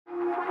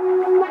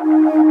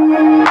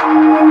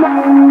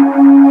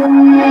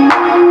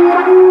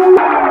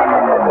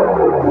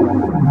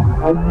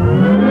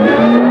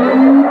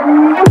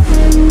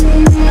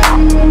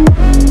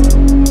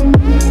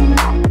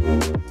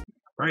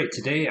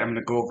today I'm going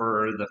to go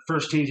over the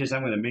first changes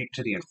I'm going to make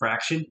to the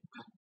Infraction,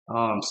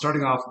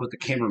 starting off with the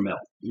camera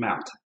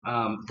mount.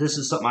 This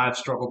is something I've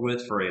struggled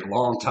with for a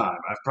long time.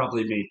 I've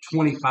probably made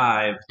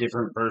 25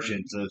 different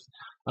versions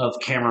of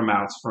camera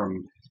mounts,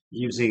 from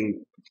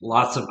using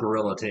lots of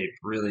Gorilla Tape,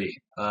 really,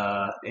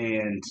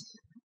 and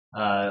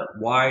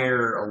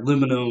wire,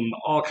 aluminum,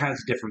 all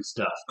kinds of different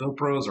stuff.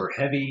 GoPros are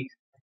heavy,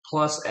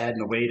 plus adding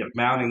the weight of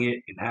mounting it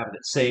and having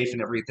it safe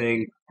and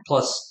everything,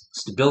 plus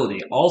stability.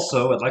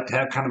 Also, I'd like to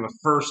have kind of a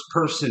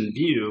first-person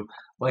view,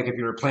 like if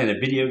you were playing a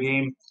video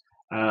game.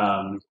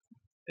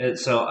 And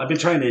so I've been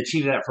trying to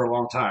achieve that for a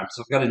long time.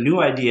 So I've got a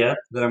new idea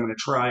that I'm going to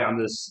try on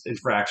this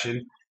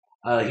Infraction.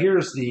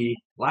 Here's the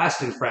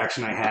last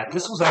Infraction I had.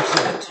 This was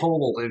actually a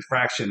totaled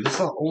Infraction. This is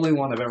the only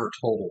one I've ever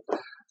totaled.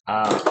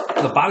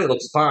 The body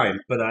looks fine,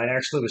 but I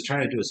actually was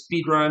trying to do a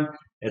speed run.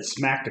 It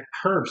smacked a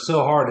curb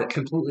so hard it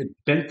completely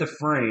bent the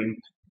frame,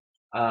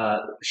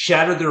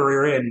 shattered the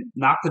rear end,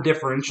 knocked the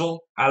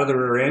differential out of the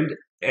rear end,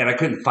 and I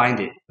couldn't find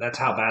it. That's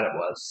how bad it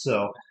was.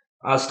 So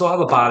I still have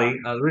the body.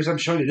 The reason I'm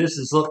showing you this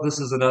is, look, this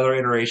is another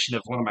iteration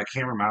of one of my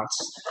camera mounts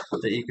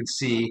that you can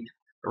see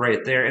right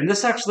there. And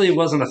this actually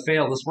wasn't a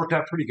fail. This worked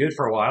out pretty good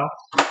for a while,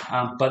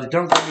 but it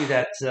don't give me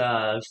that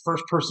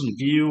first-person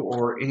view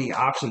or any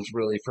options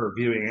really for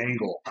viewing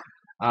angle.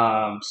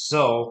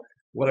 So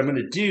what I'm going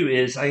to do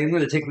is I am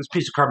going to take this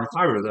piece of carbon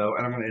fiber, though,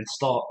 and I'm going to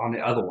install it on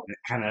the other one. It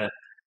kind of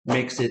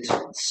makes it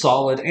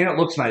solid, and it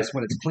looks nice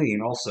when it's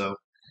clean also.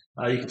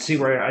 You can see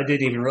where I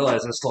didn't even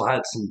realize I still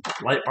had some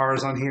light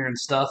bars on here and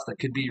stuff that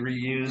could be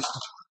reused.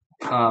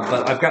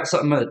 But I've got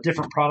a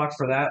different product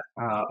for that.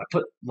 I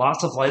put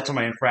lots of lights on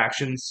my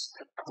Infractions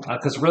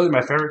because really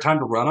my favorite time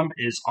to run them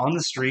is on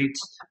the street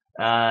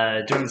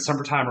during the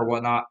summertime or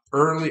whatnot,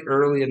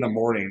 early in the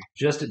morning,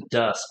 just at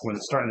dusk when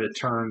it's starting to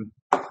turn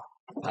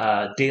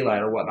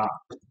daylight or whatnot.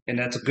 And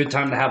that's a good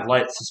time to have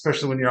lights,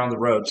 especially when you're on the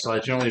road. So I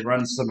generally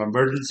run some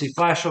emergency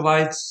flasher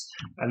lights,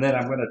 and then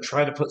I'm going to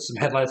try to put some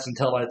headlights and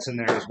taillights in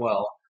there as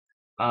well.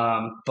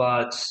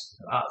 But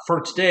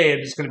for today, I'm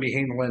just going to be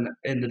handling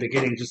in the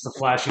beginning just the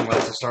flashing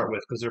lights to start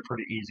with because they're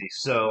pretty easy.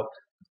 So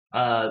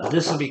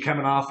this will be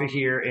coming off of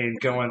here and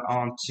going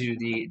on to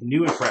the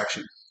new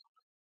Infraction.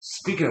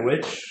 Speaking of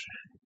which,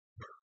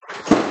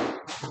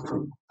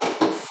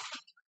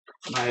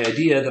 my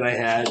idea that I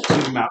had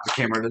to mount the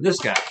camera to this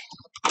guy.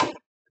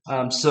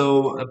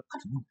 So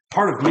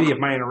part of many of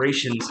my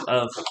iterations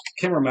of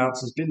camera mounts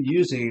has been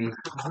using,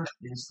 what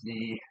is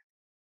the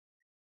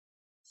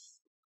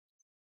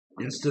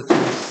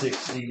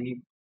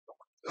Insta360.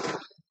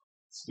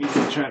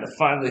 Speaking of trying to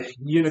find the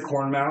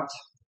unicorn mount.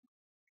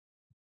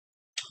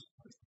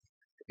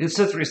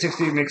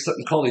 Insta360 makes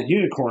something called a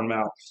unicorn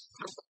mount.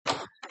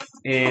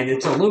 And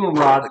it's an aluminum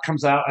rod that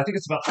comes out, I think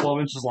it's about 12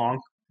 inches long.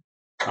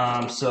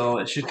 So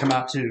it should come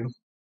out to,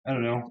 I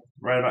don't know,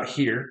 right about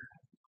here.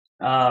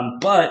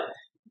 But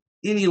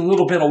any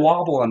little bit of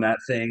wobble on that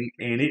thing,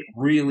 and it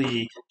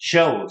really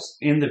shows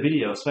in the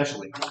video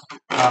especially.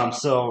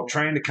 So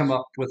trying to come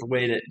up with a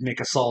way to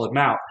make a solid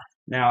mount.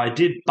 Now, I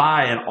did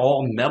buy an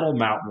all-metal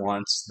mount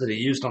once that I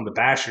used on the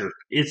Basher.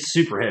 It's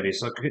super heavy,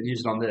 so I couldn't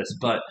use it on this,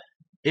 but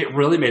it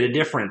really made a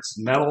difference.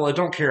 Metal, I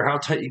don't care how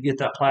tight you get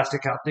that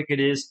plastic, how thick it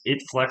is,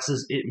 it flexes,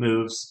 it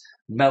moves.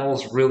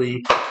 Metal's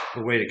really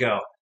the way to go.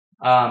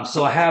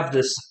 So I have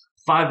this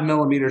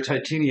 5mm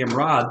titanium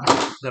rod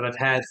that I've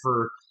had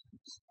for,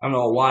 I don't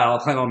know, a while. I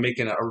plan on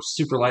making a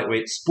super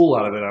lightweight spool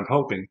out of it, I'm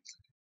hoping.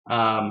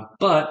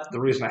 But the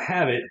reason I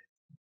have it,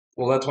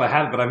 well, that's why I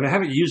have it, but I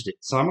haven't used it.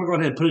 So I'm going to go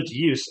ahead and put it to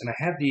use. And I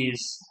have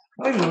these,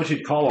 I don't even know what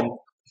you'd call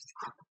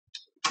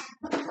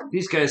them.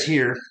 These guys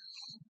here.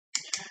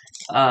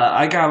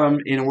 I got them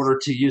in order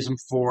to use them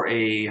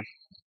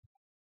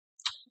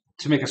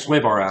to make a sway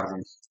bar out of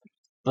them.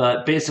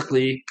 But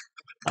basically,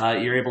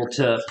 you're able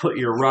to put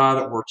your rod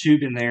or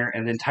tube in there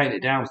and then tighten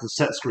it down with the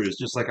set screws,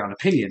 just like on a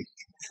pinion.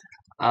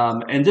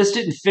 And this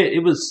didn't fit.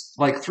 It was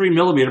like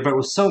 3mm, but it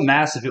was so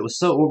massive, it was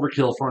so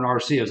overkill for an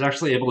RC. I was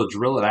actually able to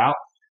drill it out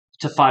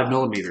to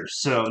 5mm.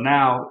 So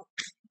now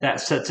that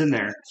sets in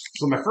there.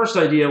 So my first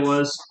idea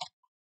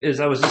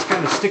is I was just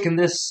kind of sticking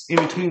this in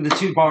between the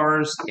two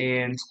bars,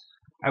 and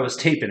I was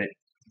taping it.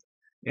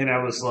 And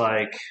I was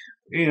like,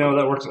 you know,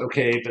 that works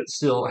okay, but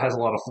still has a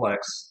lot of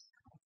flex.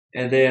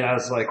 And then I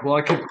was like, well,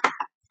 I could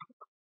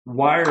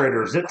wire it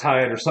or zip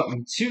tie it or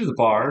something to the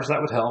bars. That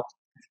would help.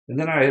 And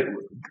then I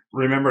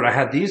remembered I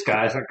had these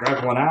guys. I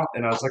grabbed one out,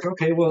 and I was like,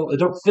 okay, well, it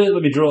don't fit.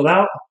 Let me drill it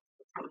out.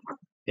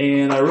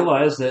 And I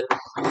realized that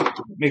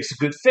it makes a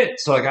good fit.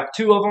 So I got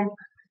two of them,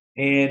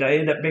 and I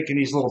ended up making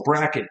these little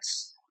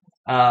brackets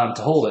to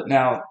hold it.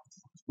 Now,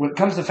 when it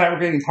comes to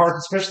fabricating parts,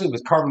 especially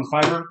with carbon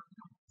fiber,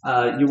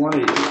 you want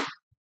to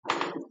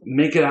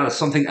make it out of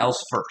something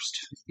else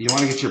first. You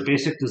want to get your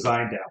basic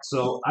design down.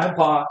 So I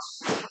bought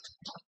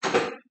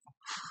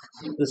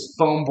this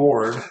foam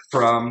board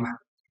from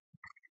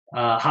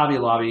Hobby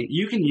Lobby.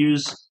 You can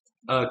use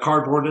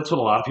cardboard. That's what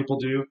a lot of people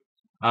do.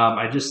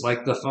 I just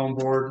like the foam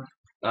board.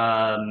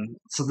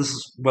 So this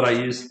is what I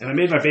use. And I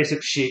made my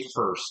basic shape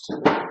first.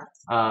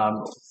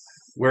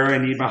 where I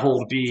need my hole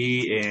to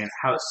be and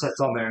how it sets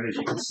on there. And as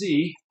you can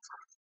see,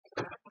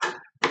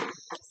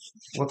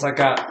 once I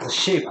got the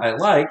shape I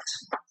liked.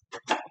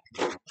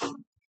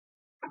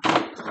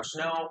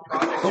 Snow,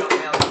 Project Junk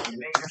Mail,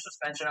 major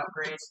suspension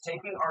upgrades,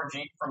 taking our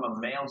Jeep from a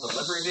mail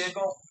delivery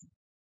vehicle.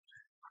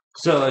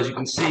 So as you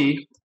can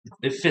see,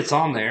 it fits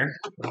on there.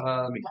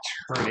 Let me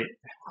turn it.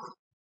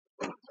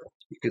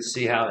 You can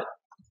see how it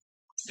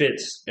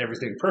fits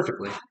everything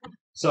perfectly.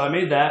 So I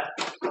made that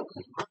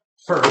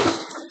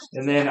first,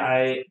 and then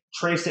I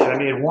traced it. And I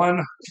made one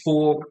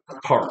full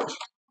part.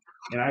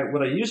 And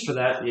what I used for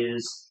that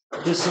is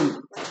just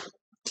some.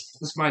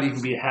 This might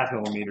even be a 0.5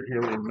 millimeter.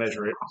 Here, let me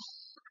measure it.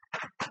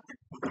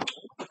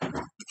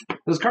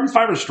 This carbon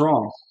fiber is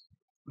strong.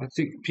 I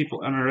think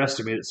people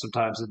underestimate it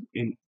sometimes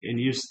and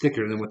use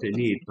thicker than what they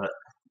need. But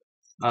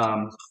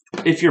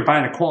if you're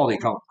buying a quality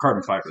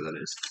carbon fiber, that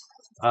is.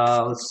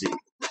 Let's see.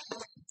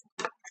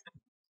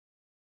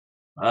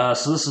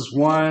 So this is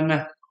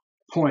 1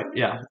 point.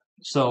 Yeah.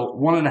 So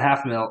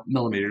 1.5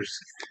 millimeters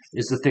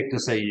is the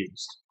thickness I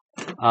used.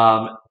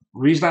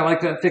 Reason I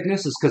like that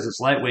thickness is because it's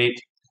lightweight.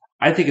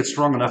 I think it's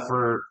strong enough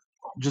for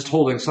just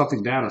holding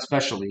something down,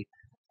 especially.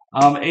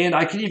 And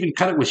I can even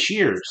cut it with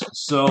shears.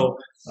 So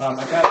I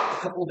got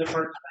a couple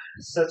different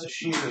sets of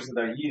shears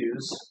that I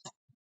use.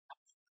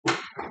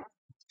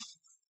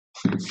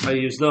 I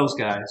use those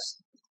guys.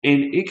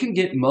 And it can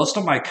get most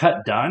of my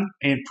cut done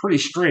and pretty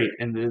straight.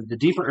 And the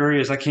deeper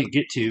areas I can't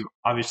get to,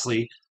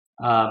 obviously,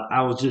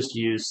 I will just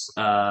use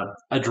a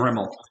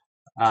Dremel.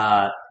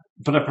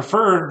 But I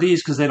prefer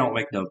these because they don't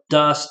make no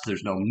dust.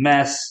 There's no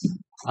mess.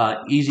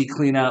 Easy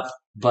cleanup.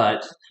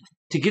 But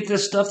to get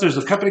this stuff, there's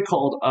a company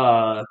called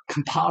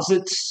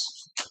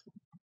Composites.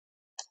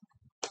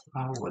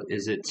 What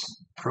is it?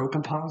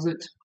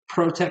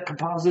 ProTech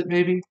Composite,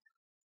 maybe?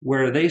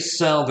 Where they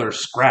sell their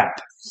scrap.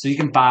 So you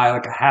can buy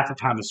like a 1/2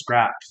 pound of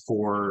scrap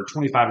for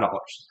 $25.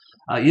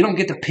 You don't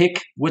get to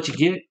pick what you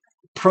get.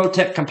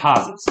 ProTech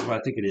Composites is what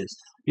I think it is.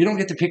 You don't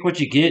get to pick what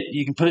you get.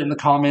 You can put it in the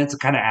comments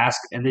and kind of ask,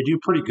 and they do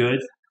pretty good.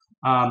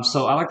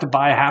 So I like to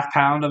buy a 1/2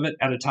 pound of it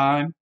at a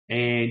time,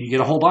 and you get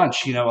a whole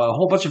bunch. You know, a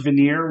whole bunch of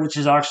veneer, which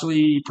is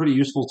actually pretty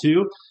useful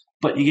too.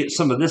 But you get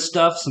some of this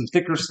stuff, some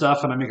thicker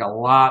stuff, and I make a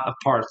lot of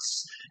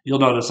parts. You'll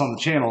notice on the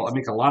channel, I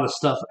make a lot of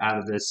stuff out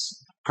of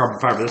this carbon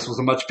fiber. This was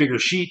a much bigger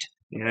sheet,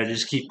 and I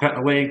just keep cutting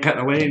away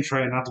and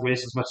trying not to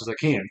waste as much as I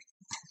can.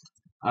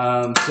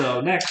 So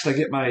next, I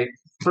get my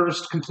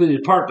first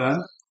completed part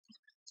done,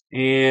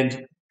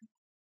 and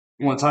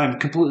once I'm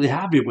completely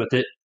happy with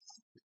it,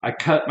 I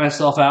cut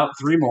myself out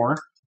 3 more.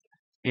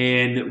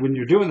 And when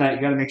you're doing that,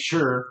 you got to make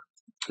sure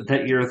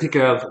that you're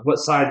thinking of what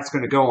side it's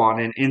going to go on,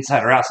 and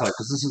inside or outside,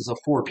 because this is a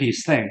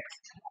 4-piece thing.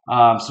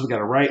 So we got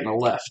a right and a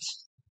left.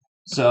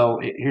 So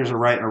here's a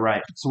right and a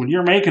right. So when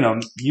you're making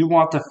them, you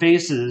want the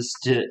faces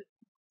to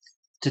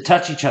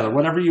touch each other.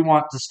 Whatever you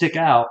want to stick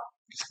out,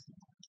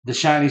 the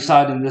shiny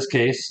side in this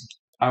case,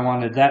 I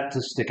wanted that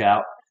to stick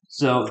out.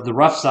 So the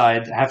rough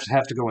side have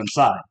to go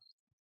inside.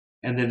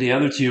 And then the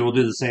other 2 will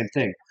do the same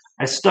thing.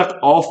 I stuck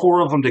all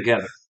 4 of them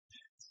together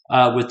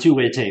with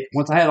 2-way tape.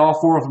 Once I had all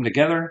 4 of them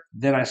together,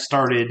 then I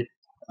started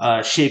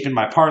shaping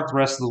my part the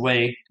rest of the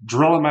way,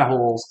 drilling my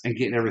holes, and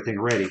getting everything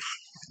ready.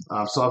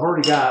 So I've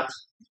already got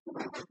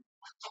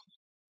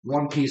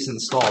 1 piece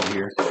installed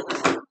here.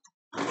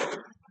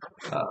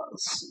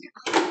 Let's see.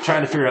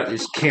 Trying to figure out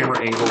these camera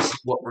angles,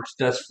 what works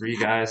best for you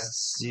guys.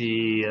 Let's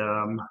see.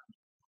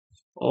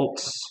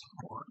 Alt.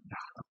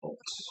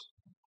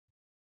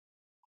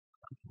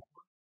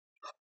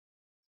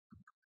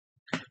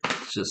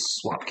 Let's just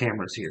swap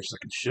cameras here so I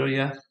can show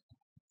you.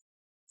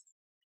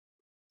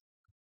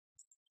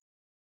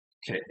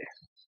 Okay.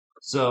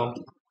 So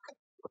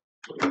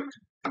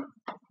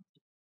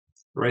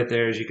right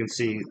there, as you can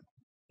see,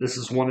 this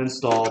is 1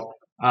 installed.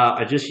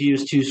 I just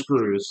used 2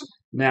 screws.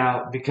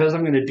 Now, because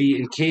I'm going to be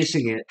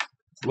encasing it,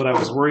 what I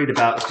was worried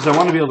about, because I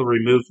want to be able to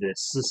remove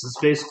this. This is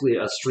basically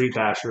a street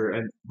basher,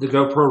 and the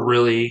GoPro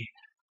really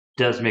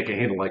does make it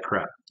handle like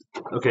crap.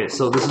 Okay,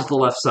 so this is the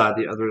left side,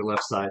 the other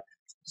left side.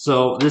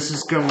 So this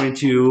is going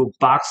to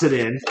box it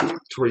in to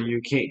where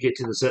you can't get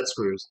to the set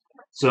screws.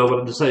 So what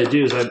I've decided to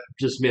do is I've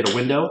just made a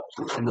window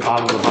in the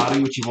bottom of the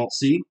body, which you won't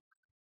see,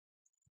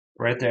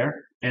 right there.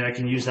 And I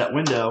can use that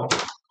window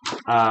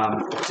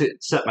to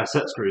set my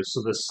set screws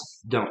so this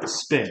don't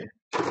spin.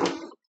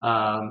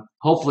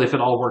 Hopefully, if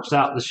it all works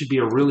out, this should be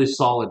a really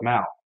solid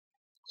mount.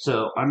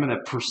 So I'm going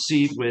to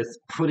proceed with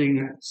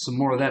putting some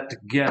more of that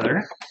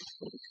together.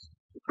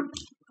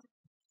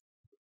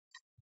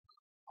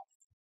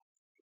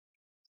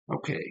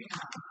 Okay.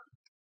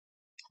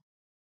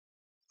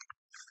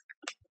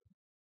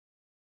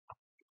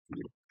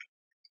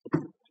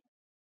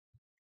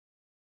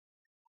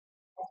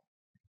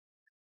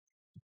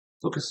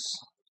 Focus.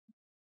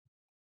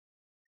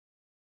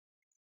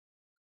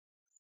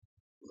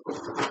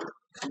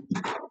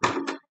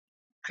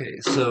 Okay,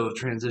 so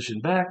transition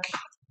back.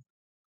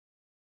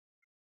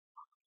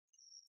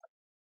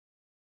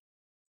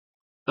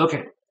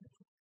 Okay.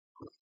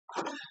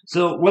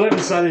 So what I've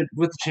decided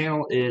with the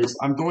channel is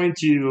I'm going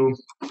to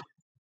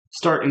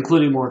start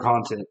including more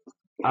content.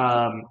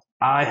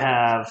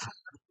 I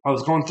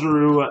was going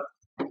through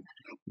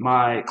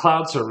my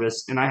cloud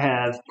service, and I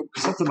have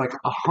something like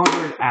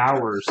 100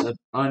 hours of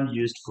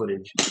unused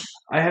footage.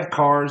 I have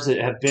cars that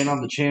have been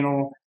on the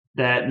channel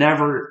that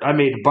I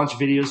made a bunch of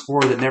videos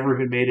for that never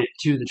even made it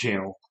to the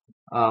channel.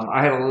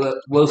 I had a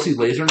low-C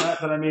laser net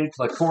that I made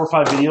like 4 or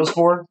 5 videos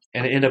for,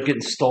 and it ended up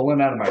getting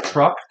stolen out of my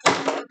truck.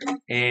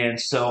 And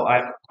so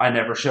I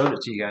never showed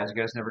it to you guys.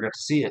 You guys never got to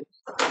see it.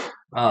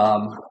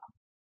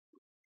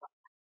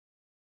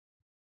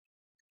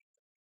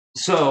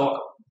 So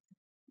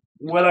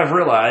what I've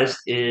realized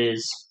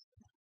is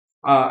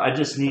I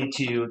just need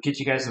to get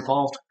you guys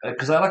involved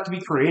because I like to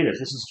be creative.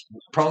 This is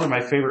probably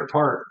my favorite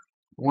part.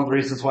 One of the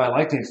reasons why I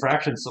like the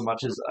infraction so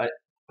much is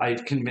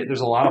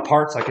there's a lot of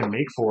parts I can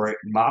make for it,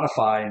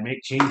 modify and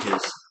make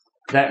changes.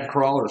 That and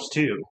crawlers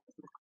too.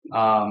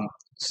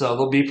 So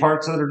there'll be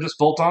parts that are just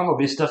bolt on. There'll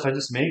be stuff I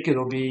just make.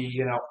 It'll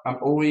be, I'm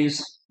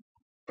always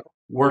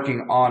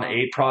working on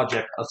a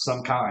project of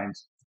some kind.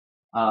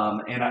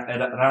 And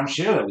I'm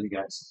share that with you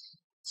guys.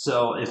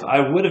 So if I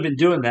would have been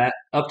doing that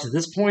up to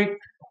this point,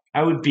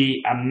 I would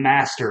be a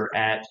master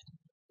at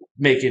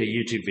making a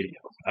YouTube video.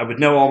 I would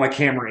know all my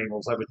camera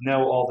angles. I would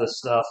know all this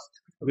stuff.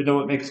 I would know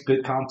what makes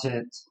good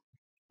content,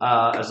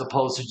 as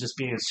opposed to just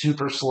being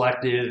super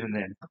selective and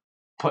then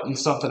putting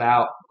something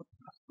out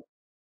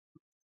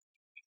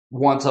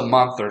once a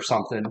month or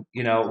something,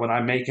 when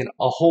I'm making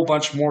a whole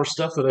bunch more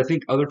stuff that I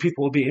think other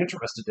people will be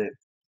interested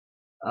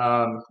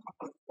in.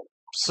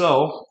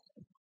 So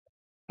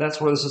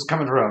that's where this is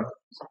coming from.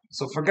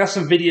 So if I got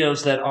some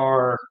videos that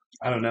are,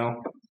 I don't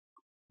know,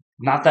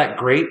 not that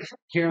great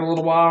here in a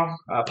little while,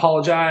 I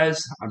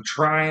apologize. I'm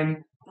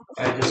trying.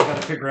 I just got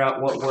to figure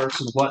out what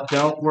works and what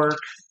don't work.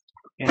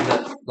 And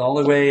the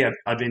only way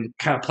I've been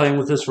kind of playing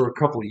with this for a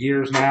couple of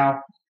years now,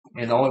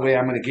 and the only way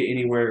I'm going to get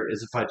anywhere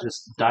is if I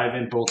just dive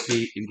in both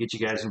feet and get you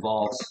guys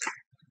involved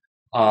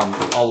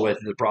all the way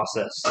through the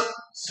process.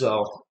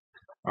 So,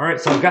 all right,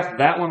 so I've got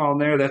that one on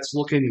there. That's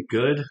looking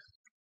good.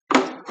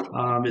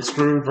 It's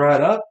screwed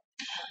right up.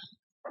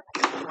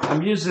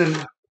 I'm using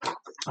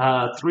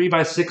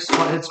 3x6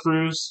 flathead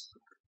screws.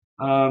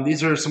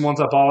 These are some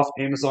ones I bought off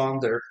Amazon.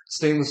 They're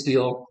stainless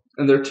steel,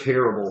 and they're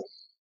terrible.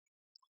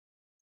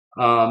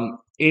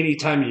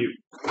 Anytime you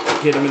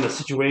get them in a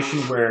situation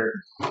where,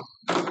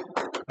 I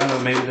don't know,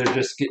 maybe they're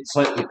just getting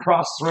slightly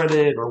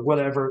cross-threaded or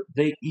whatever,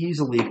 they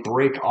easily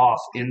break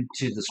off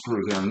into the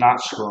screw. They're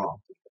not strong.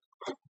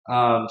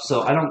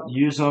 So I don't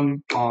use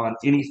them on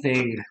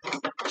anything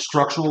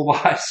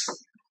structural-wise.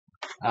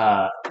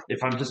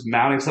 If I'm just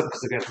mounting something,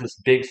 because I got this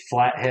big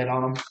flat head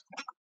on them,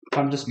 if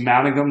I'm just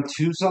mounting them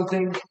to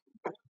something,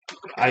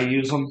 I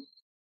use them.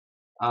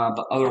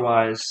 But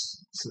otherwise,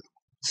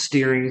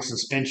 steering,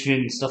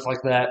 suspension, stuff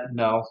like that,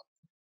 no.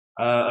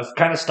 I've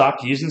kind of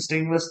stopped using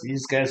stainless.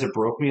 These guys have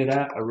broke me of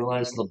that. I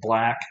realized the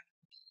black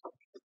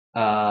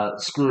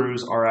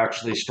screws are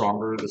actually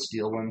stronger. The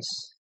steel ones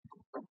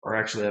are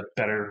actually a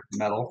better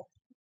metal.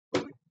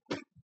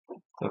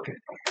 Okay.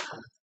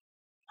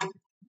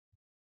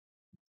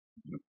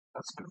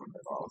 That's good.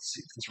 Let's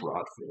see if this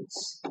rod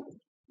fits.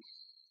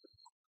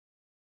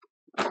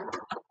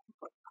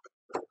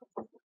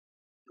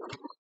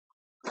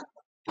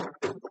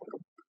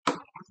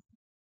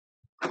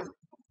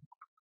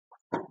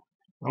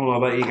 I don't know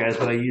about you guys,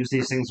 but I use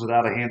these things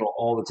without a handle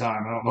all the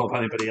time. I don't know about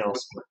anybody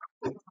else.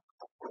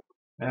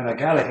 And I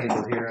got a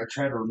handle here. I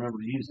try to remember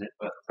to use it,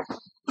 but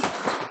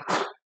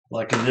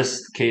like in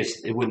this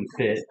case, it wouldn't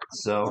fit.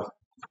 So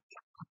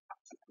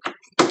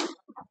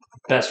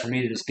best for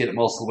me to just get it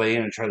most of the way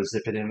in and try to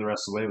zip it in the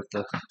rest of the way with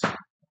the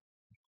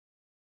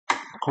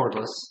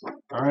cordless.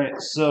 All right,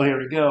 so here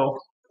we go.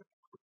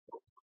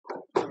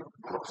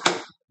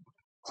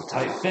 It's a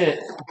tight fit.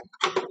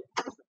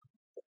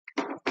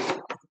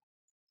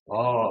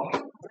 Oh,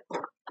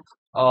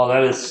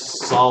 that is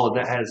solid.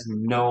 That has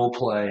no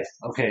play.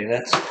 Okay,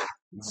 that's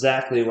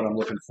exactly what I'm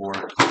looking for.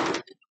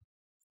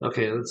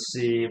 Okay, let's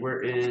see.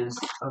 Where is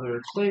other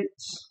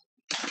plates?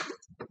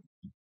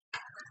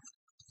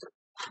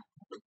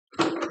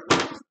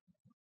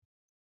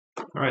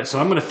 All right, so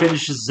I'm going to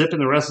finish just zipping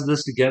the rest of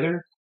this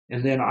together,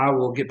 and then I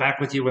will get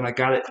back with you when I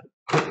got it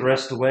put the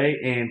rest away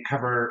and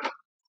cover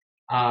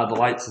the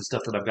lights and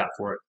stuff that I've got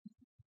for it.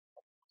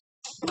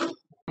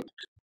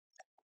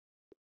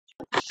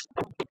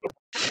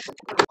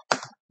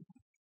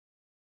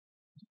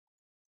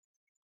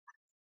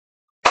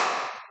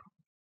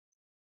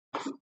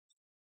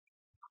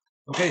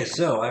 Okay,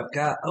 so I've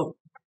got,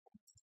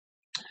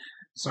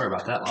 sorry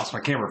about that, lost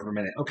my camera for a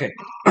minute. Okay,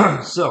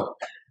 so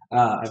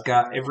I've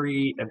got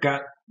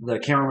the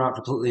camera mount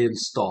completely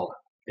installed.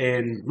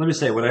 And let me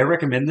say, would I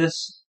recommend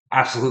this?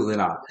 Absolutely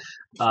not.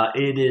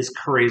 It is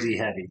crazy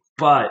heavy,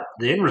 but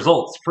the end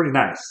result's pretty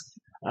nice.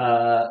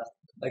 I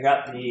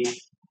got the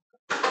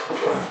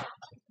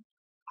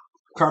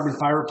carbon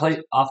fiber plate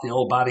off the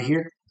old body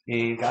here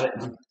and got it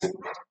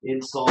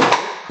installed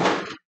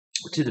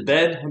to the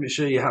bed. Let me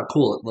show you how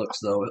cool it looks,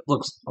 though. It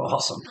looks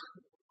awesome.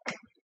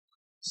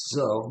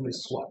 So let me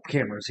swap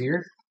cameras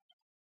here.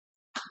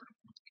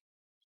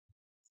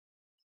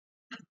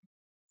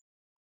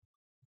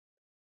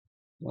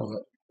 Well,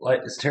 the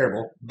light is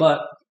terrible, but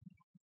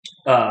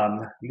you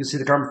can see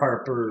the carbon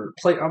fiber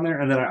plate on there.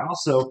 And then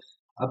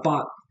I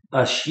bought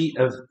a sheet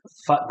of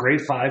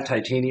grade 5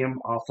 titanium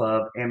off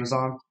of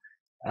Amazon.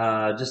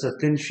 Just a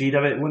thin sheet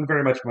of it. It wasn't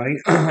very much money,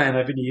 and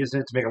I've been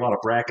using it to make a lot of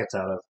brackets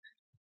out of.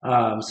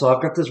 So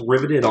I've got this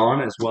riveted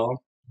on as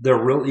well.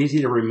 They're real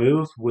easy to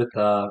remove with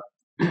a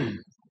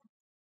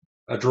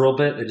drill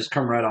bit. They just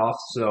come right off.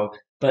 So,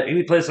 but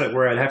any place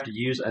where I'd have to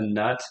use a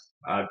nut,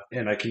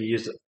 and I can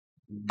use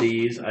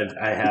these,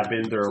 I have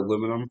been. They're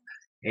aluminum,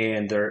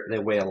 and they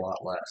weigh a lot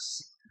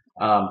less.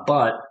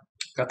 But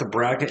got the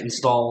bracket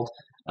installed,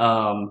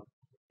 and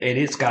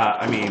it's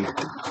got, I mean,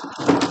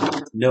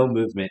 no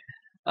movement.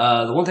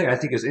 The one thing I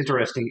think is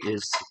interesting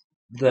is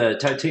the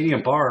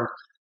titanium bar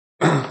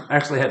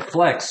actually had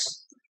flex,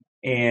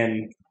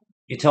 and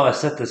until I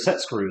set the set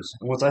screws.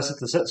 And once I set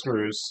the set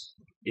screws,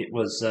 it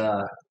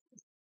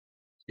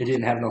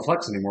didn't have no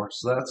flex anymore.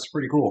 So that's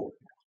pretty cool.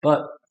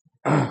 But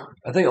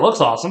I think it looks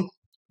awesome.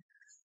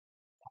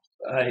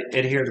 I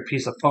adhered a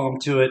piece of foam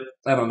to it.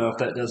 I don't know if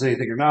that does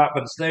anything or not,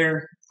 but it's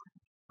there.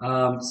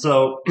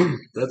 So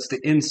that's the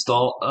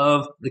install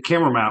of the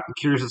camera mount. I'm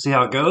curious to see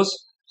how it goes.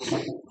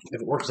 If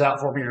it works out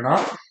for me or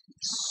not.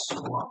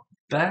 Swap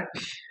back.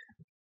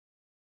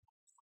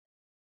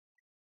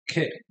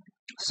 Okay,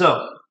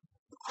 so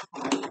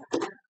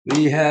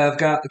we have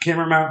got the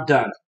camera mount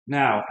done.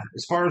 Now,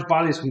 as far as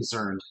body is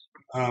concerned,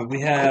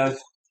 we have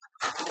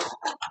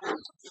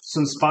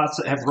some spots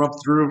that have rubbed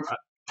through.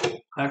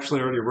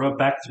 Actually, already rubbed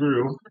back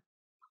through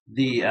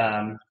the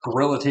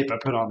Gorilla Tape I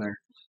put on there.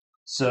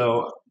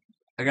 So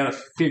I got to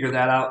figure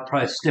that out.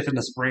 Probably stiffen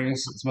the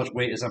springs as much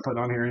weight as I'm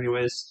putting on here,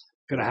 anyways.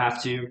 Gonna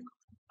have to.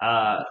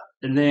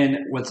 And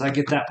then once I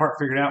get that part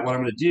figured out, what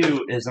I'm going to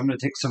do is I'm going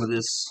to take some of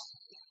this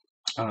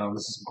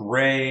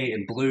gray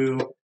and blue,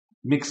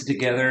 mix it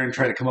together, and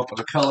try to come up with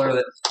a color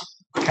that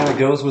kind of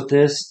goes with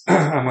this.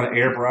 I'm going to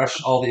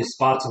airbrush all these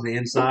spots on the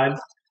inside,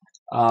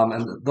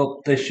 and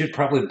they should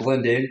probably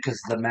blend in because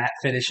the matte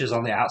finish is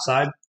on the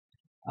outside.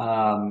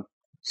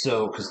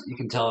 So because you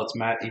can tell it's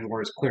matte even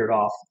where it's cleared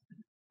off.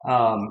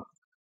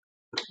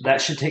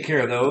 That should take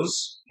care of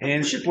those,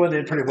 and it should blend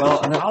in pretty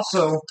well. And then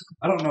also,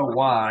 I don't know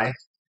why,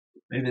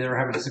 maybe they were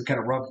having some kind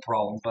of rub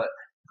problem, but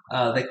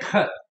they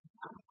cut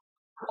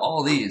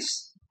all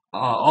these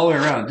all the way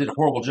around. Did a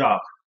horrible job.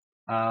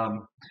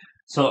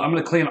 So I'm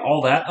going to clean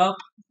all that up.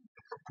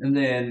 And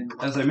then,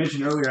 as I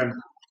mentioned earlier, I'm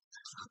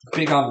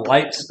big on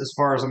lights as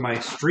far as on my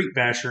street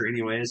basher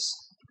anyways.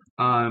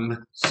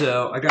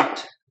 So I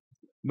got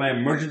my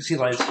emergency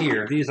lights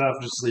here. These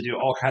obviously do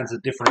all kinds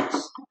of different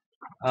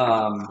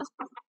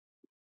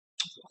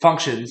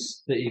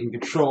functions that you can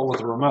control with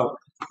the remote.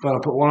 But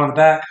I'll put one on the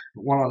back,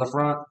 one on the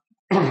front.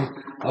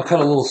 I'll cut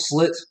a little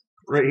slit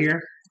right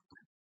here.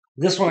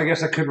 This one I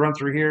guess I could run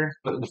through here,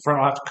 but in the front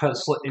I'll have to cut a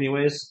slit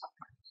anyways.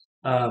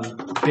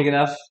 Big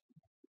enough.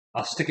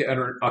 I'll stick it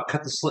under. I'll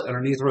cut the slit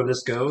underneath where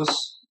this goes,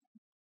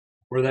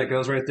 where that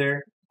goes right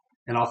there,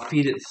 and I'll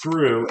feed it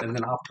through, and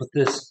then I'll put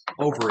this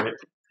over it,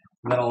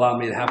 and that'll allow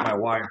me to have my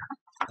wire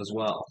as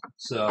well.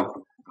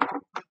 So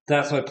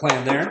that's my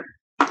plan there.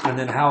 And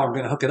then how I'm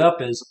going to hook it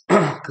up is,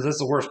 because that's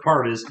the worst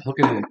part, is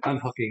hooking and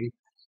unhooking.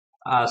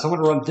 So I'm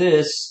going to run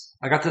this.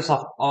 I got this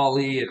off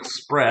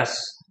AliExpress,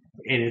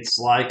 and it's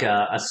like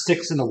a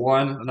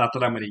 6-in-1. Not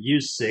that I'm going to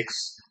use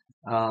 6.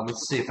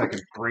 Let's see if I can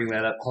bring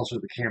that up closer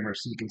to the camera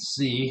so you can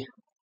see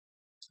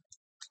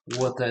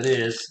what that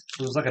is.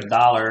 It was like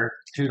 $1,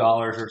 $2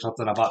 or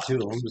something. I bought 2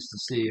 of them just to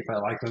see if I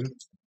like them.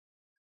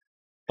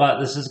 But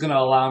this is going to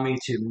allow me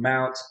to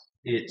mount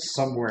it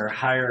somewhere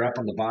higher up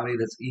on the body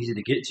that's easy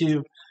to get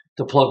to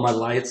plug my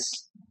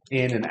lights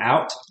in and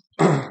out.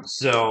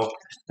 So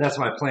that's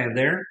my plan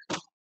there.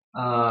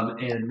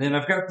 And then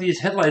I've got these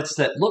headlights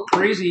that look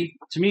crazy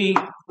to me.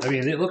 I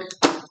mean, they look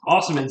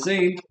awesome,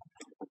 insane.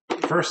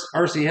 First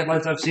RC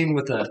headlights I've seen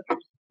with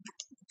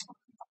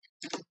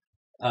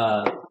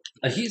a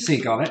heat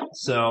sink on it.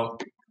 So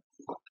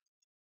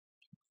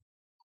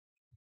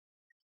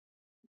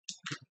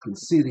you can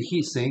see the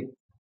heat sink.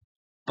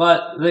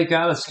 But they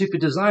got a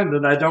stupid design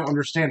that I don't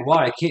understand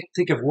why. I can't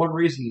think of one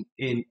reason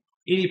in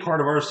any part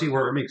of RC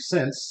where it makes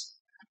sense.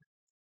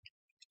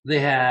 They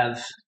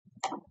have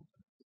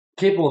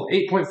capable of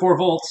 8.4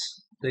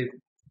 volts. They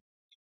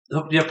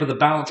hooked you up with a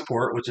balance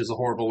port, which is a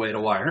horrible way to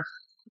wire.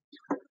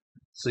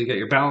 So you got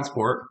your balance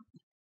port.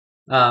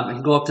 It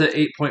can go up to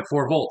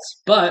 8.4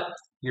 volts. But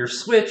your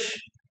switch,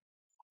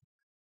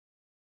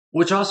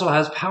 which also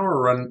has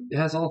power run, it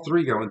has all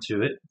 3 going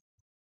to it.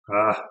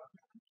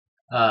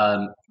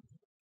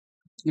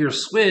 Your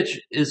switch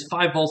is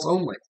 5 volts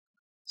only.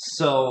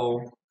 So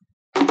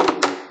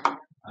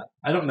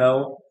I don't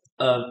know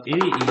of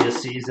any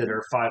ESCs that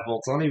are 5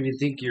 volts. I don't even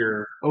think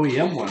your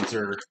OEM ones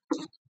are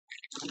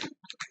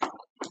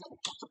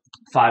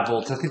 5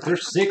 volts. I think they're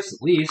 6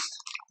 at least.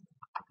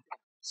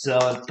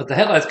 So, but the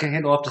headlights can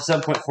handle up to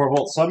 7.4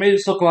 volts. So I may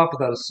just hook them up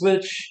without a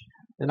switch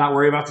and not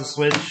worry about the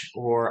switch,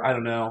 or I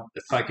don't know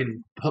if I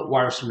can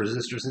wire some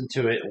resistors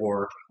into it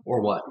or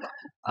what.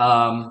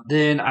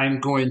 Then I'm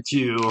going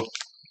to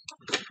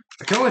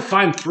I can only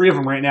find 3 of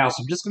them right now,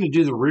 so I'm just going to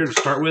do the rear to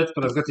start with,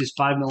 but I've got these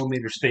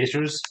 5mm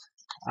spacers,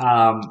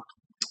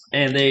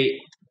 and they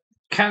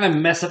kind of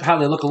mess up how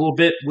they look a little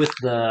bit with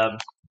the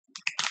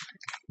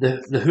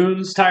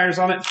Hoons tires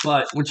on it,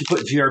 but once you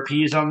put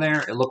GRPs on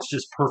there, it looks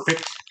just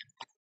perfect.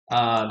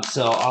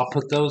 So I'll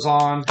put those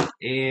on,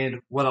 and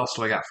what else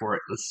do I got for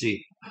it? Let's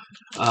see.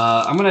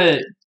 I'm going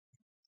to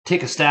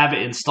take a stab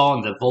at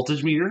installing the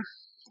voltage meter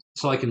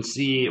so I can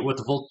see what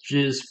the voltage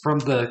is from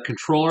the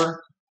controller.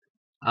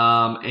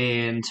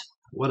 And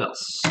what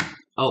else?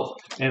 Oh,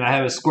 and I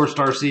have a Scorched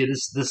RC.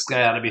 This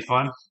guy ought to be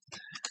fun.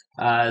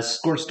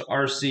 Scorched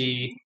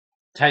RC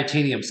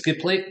titanium skid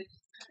plate,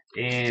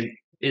 and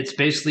it's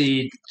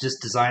basically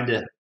just designed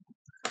to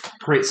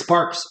create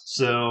sparks.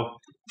 So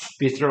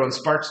be throwing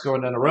sparks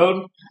going down the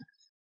road.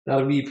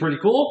 That'll be pretty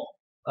cool.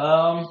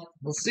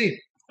 Let's see.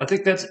 I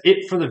think that's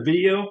it for the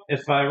video.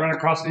 If I run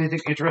across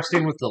anything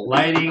interesting with the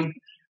lighting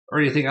or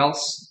anything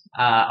else,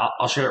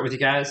 I'll share it with you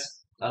guys.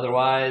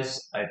 Otherwise,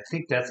 I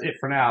think that's it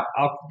for now.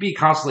 I'll be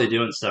constantly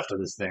doing stuff to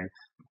this thing.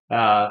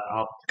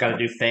 I'll got to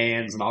do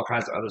fans and all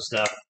kinds of other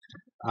stuff.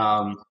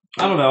 I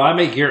don't know. I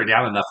may gear it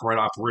down enough where I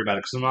don't have to worry about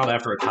it because I'm not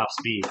after a top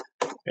speed.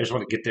 I just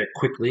want to get there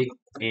quickly,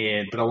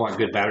 but I want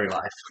good battery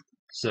life.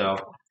 So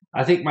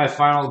I think my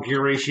final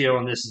gear ratio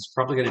on this is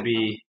probably going to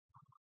be,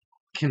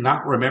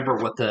 cannot remember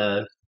what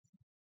the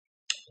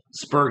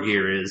spur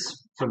gear is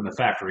from the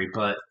factory,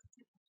 but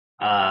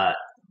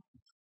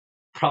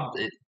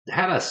probably it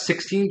had a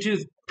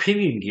 16-tooth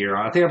pinion gear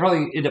on. I think I'll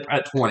probably end up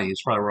at 20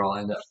 is probably where I'll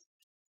end up.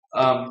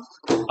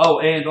 Oh,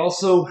 and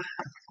also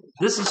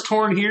this is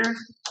torn here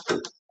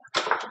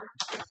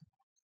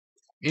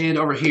and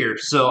over here,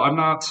 so I'm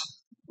not,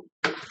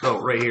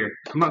 right here.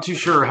 I'm not too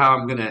sure how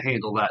I'm going to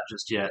handle that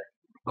just yet.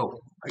 Oh,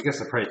 I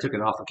guess I probably took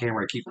it off the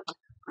camera. I keep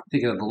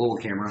thinking of the little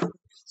camera.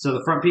 So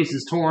the front piece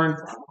is torn.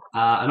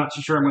 I'm not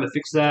too sure I'm going to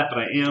fix that, but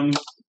I am.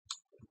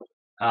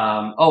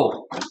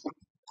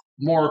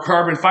 More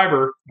carbon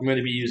fiber I'm going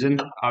to be using.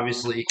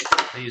 Obviously,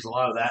 I use a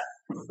lot of that.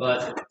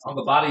 But on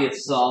the body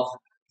itself,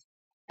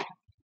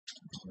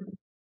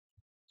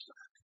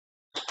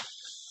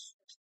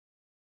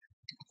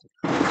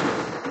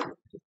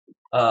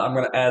 I'm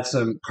going to add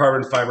some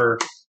carbon fiber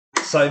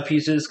side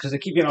pieces because they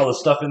keep getting all the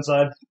stuff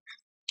inside.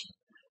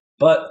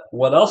 But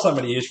what else I'm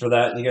going to use for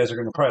that, and you guys are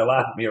going to probably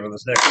laugh at me over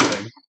this next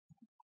thing,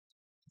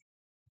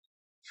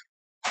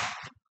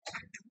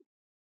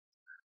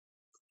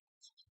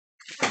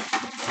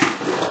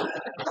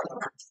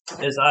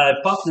 is I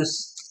bought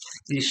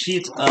these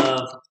sheets of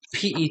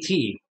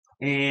PET,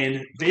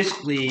 and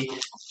basically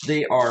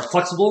they are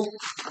flexible.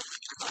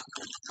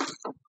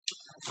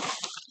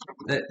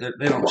 They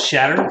don't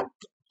shatter,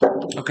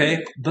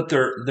 okay, but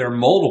they're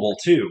moldable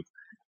too.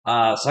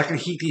 So I can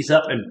heat these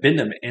up and bend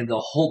them, and they'll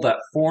hold that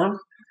form.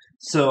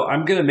 So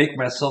I'm going to make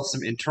myself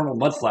some internal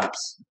mud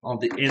flaps on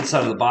the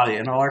inside of the body,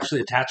 and I'll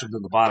actually attach them to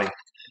the body.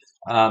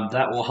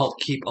 That will help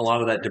keep a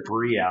lot of that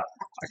debris out.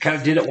 I kind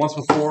of did it once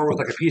before with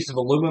like a piece of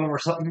aluminum or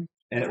something,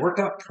 and it worked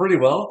out pretty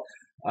well,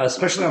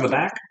 especially on the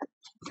back.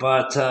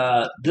 But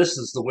this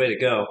is the way to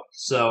go.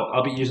 So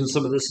I'll be using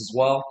some of this as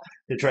well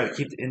to try to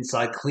keep the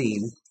inside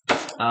clean.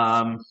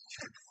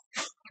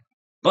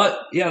 But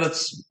yeah,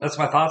 that's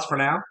my thoughts for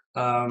now.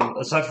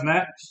 Aside from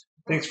that,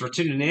 thanks for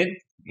tuning in.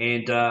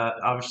 And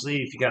obviously,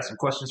 if you got some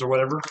questions or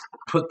whatever,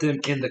 put them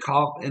in the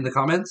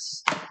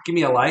comments. Give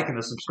me a like and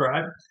a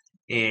subscribe.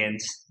 And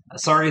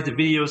sorry if the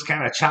video is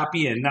kind of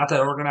choppy and not that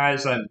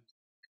organized.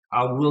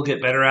 I will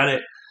get better at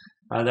it.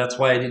 That's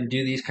why I didn't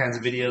do these kinds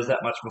of videos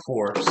that much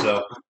before.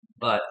 So,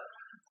 but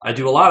I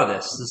do a lot of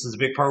this. This is a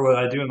big part of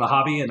what I do in the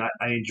hobby, and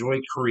I enjoy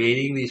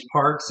creating these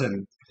parts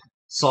and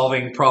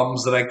solving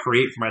problems that I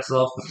create for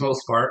myself for the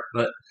most part,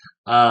 but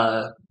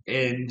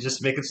and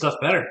just making stuff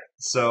better.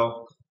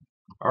 So,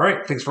 all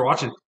right, thanks for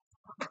watching.